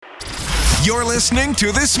You're listening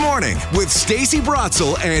to This Morning with Stacey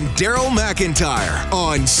Brotzel and Daryl McIntyre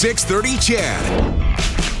on 630 CHED.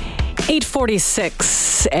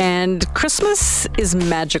 8:46, and Christmas is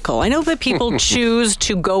magical. I know that people choose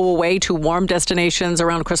to go away to warm destinations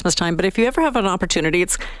around Christmas time, but if you ever have an opportunity,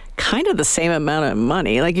 it's kind of the same amount of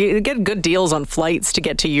money. Like, you get good deals on flights to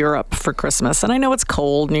get to Europe for Christmas. And I know it's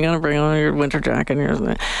cold and you got to bring on your winter jacket.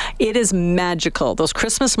 It is magical. Those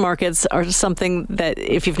Christmas markets are something that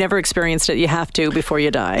if you've never experienced it, you have to before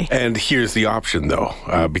you die. And here's the option, though,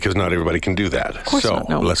 because not everybody can do that. Of course not,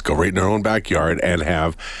 no. Let's go right in our own backyard and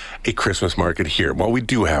have a Christmas market here. Well, we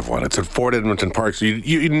do have one. It's at Fort Edm Park, so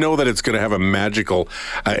you know that it's going to have a magical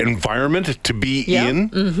environment to be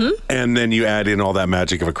in. Mm-hmm. And then you add in all that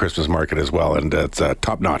magic of a Christmas market as well, and it's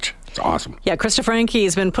top-notch. It's awesome. Yeah, Krista Franke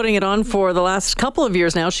has been putting it on for the last couple of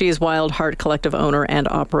years now. She is Wild Heart Collective owner and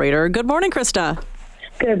operator. Good morning, Krista.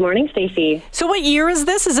 Good morning, Stacey. So what year is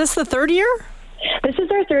this? Is this the third year? This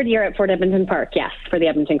is our third year at Fort Edm Park, yes, for the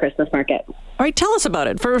Edmonton Christmas Market. All right, tell us about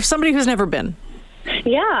it for somebody who's never been.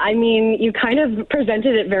 Yeah, I mean, you kind of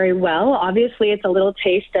presented it very well. Obviously, it's a little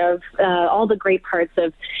taste of all the great parts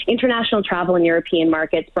of international travel and European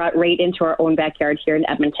markets brought right into our own backyard here in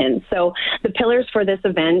Edmonton. So the pillars for this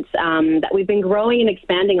event that we've been growing and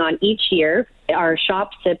expanding on each year are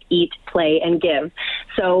shop, sip, eat, play, and give.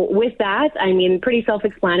 So with that, I mean, pretty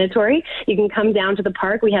self-explanatory. You can come down to the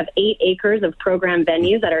park. We have 8 acres of program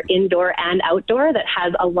venues that are indoor and outdoor that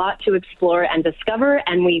has a lot to explore and discover,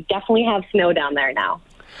 and we definitely have snow down there now.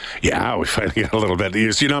 Yeah, we finally got a little bit.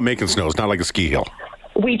 So you're not making snow. It's not like a ski hill.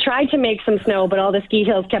 We tried to make some snow, but all the ski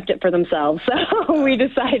hills kept it for themselves. So we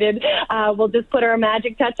decided we'll just put our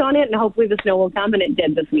magic touch on it, and hopefully the snow will come, and it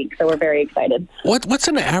did this week. So we're very excited. What's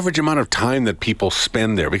an average amount of time that people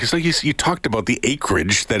spend there? Because like you talked about the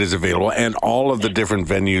acreage that is available and all of the different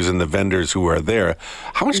venues and the vendors who are there.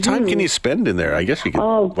 How much time can you spend in there? I guess you can,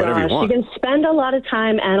 whatever you want. You can spend a lot of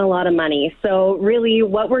time and a lot of money. So really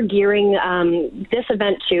what we're gearing this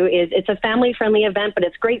event to is it's a family-friendly event, but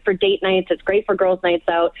it's great for date nights. It's great for girls' nights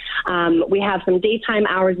out. We have some daytime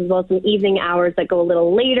hours as well as some evening hours that go a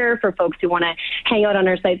little later for folks who want to hang out on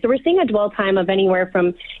our site. So we're seeing a dwell time of anywhere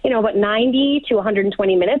from, about 90 to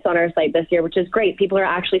 120 minutes on our site this year, which is great. People are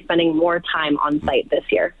actually spending more time on site this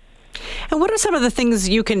year. And what are some of the things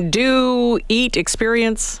you can do, eat,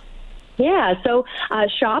 experience? Yeah, so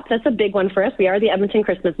shop, that's a big one for us. We are the Edmonton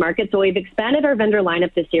Christmas Market, so we've expanded our vendor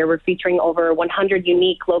lineup this year. We're featuring over 100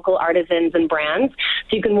 unique local artisans and brands.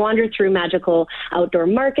 So you can wander through magical outdoor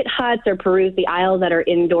market huts or peruse the aisles at our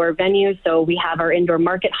indoor venues. So we have our indoor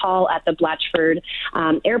market hall at the Blatchford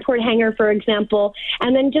Airport hangar, for example.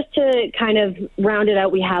 And then just to kind of round it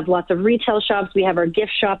out, we have lots of retail shops. We have our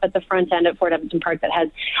gift shop at the front end at Fort Edm Park that has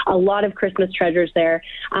a lot of Christmas treasures there.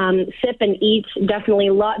 Sip and eat,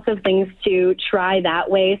 definitely lots of things to try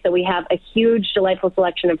that way. So we have a huge, delightful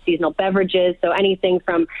selection of seasonal beverages. So anything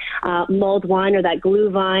from mulled wine or that glue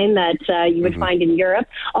vine that you would find in Europe,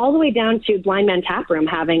 all the way down to Blind Man Tap Room,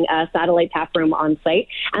 having a satellite tap room on site.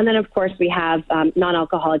 And then, of course, we have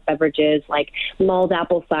non-alcoholic beverages like mulled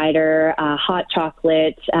apple cider, hot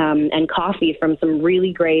chocolate, and coffee from some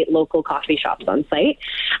really great local coffee shops on site.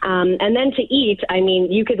 And then to eat, I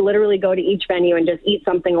mean, you could literally go to each venue and just eat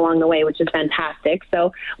something along the way, which is fantastic.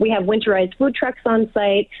 So we have winterized food trucks on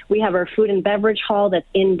site. We have our food and beverage hall that's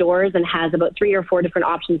indoors and has about 3 or 4 different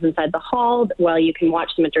options inside the hall while you can watch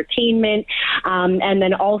some entertainment. And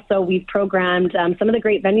then also we've programmed some of the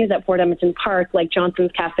great venues at Fort Edm Park, like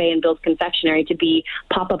Johnson's Cafe and Bill's Confectionery, to be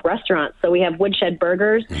pop-up restaurants. So we have Woodshed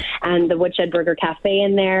Burgers and the Woodshed Burger Cafe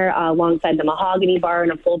in there, alongside the Mahogany Bar,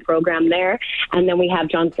 and a full program there. And then we have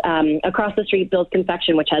across the street, Bill's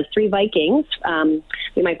Confection, which has 3 Vikings.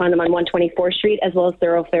 You might find them on 124th Street, as well as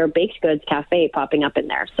Thoroughfare Baked Goods Cafe popping up in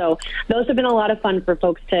there. So those have been a lot of fun for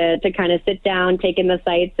folks to kind of sit down, take in the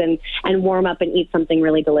sights, and warm up and eat something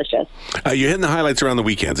really delicious. You're hitting the highlights around the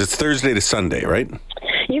weekends. It's Thursday to Sunday, right?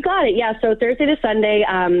 You got it. Yeah. So Thursday to Sunday.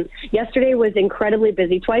 Yesterday was incredibly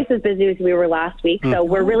busy, twice as busy as we were last week. So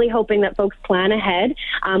we're really hoping that folks plan ahead.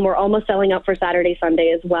 We're almost selling out for Saturday,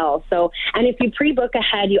 Sunday as well. So, and if you pre-book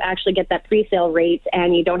ahead, you actually get that pre-sale rate,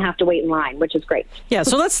 and you don't have to wait in line, which is great. Yeah.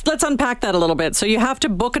 So let's unpack that a little bit. So you have to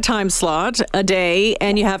book a time slot a day,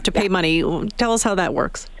 and you have to pay money. Tell us how that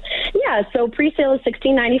works. Yeah, Yeah, so pre-sale is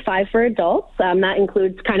 $16.95 for adults. That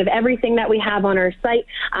includes kind of everything that we have on our site.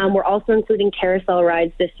 We're also including carousel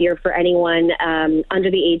rides this year for anyone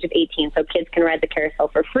under the age of 18. So kids can ride the carousel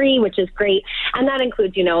for free, which is great. And that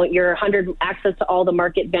includes, your 100 access to all the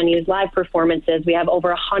market venues, live performances. We have over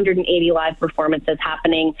 180 live performances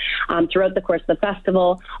happening throughout the course of the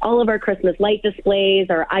festival. All of our Christmas light displays,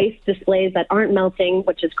 our ice displays that aren't melting,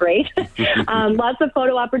 which is great. Lots of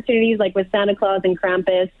photo opportunities like with Santa Claus and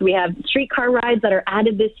Krampus. We have streetcar rides that are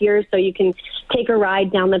added this year, so you can take a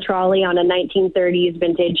ride down the trolley on a 1930s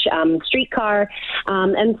vintage streetcar,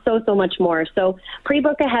 and so much more. So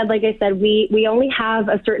pre-book ahead. Like I said, we only have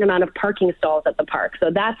a certain amount of parking stalls at the park, so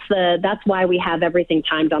that's why we have everything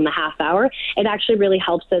timed on the half hour. It actually really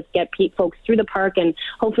helps us get folks through the park, and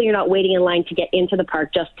hopefully you're not waiting in line to get into the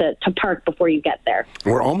park just to park before you get there.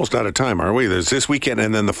 We're almost out of time, aren't we? There's this weekend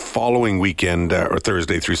and then the following weekend, or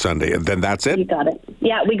Thursday through Sunday, and then that's it? You got it.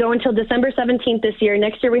 Yeah, we go until December 17th this year.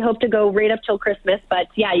 Next year we hope to go right up till Christmas, but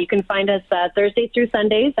yeah, you can find us Thursdays through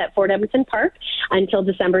Sundays at Fort Edm Park until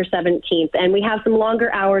December 17th. And we have some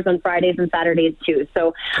longer hours on Fridays and Saturdays too.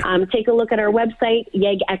 So take a look at our website,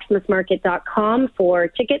 yegxmasmarket.com, for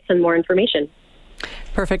tickets and more information.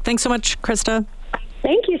 Perfect. Thanks so much, Krista.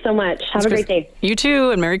 Thank you so much. Have a great day. You too,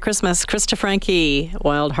 and Merry Christmas. Krista Franke,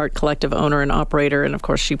 Wild Heart Collective owner and operator, and of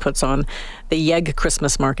course she puts on the Yeg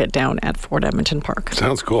Christmas Market down at Fort Edmonton Park.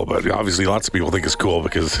 Sounds cool, but obviously lots of people think it's cool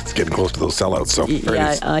because it's getting close to those sellouts. So yeah,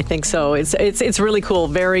 nice. I think so. It's really cool.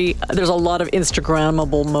 There's a lot of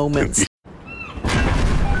Instagrammable moments.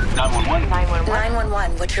 911.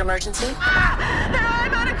 911. What's your emergency?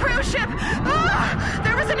 I'm on a cruise ship.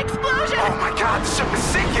 There was an explosion. Oh my God, the ship is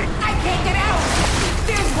sinking. I can't get out.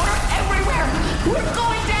 There's water everywhere. We're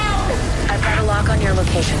going down. I've got a lock on your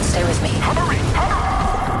location. Stay with me. Hurry.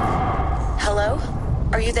 Hello?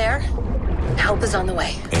 Are you there? Help is on the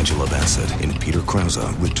way. Angela Bassett and Peter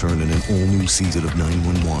Krause return in an all-new season of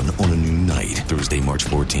 911 on a new night. Thursday, March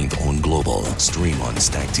 14th on Global. Stream on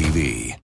Stack TV.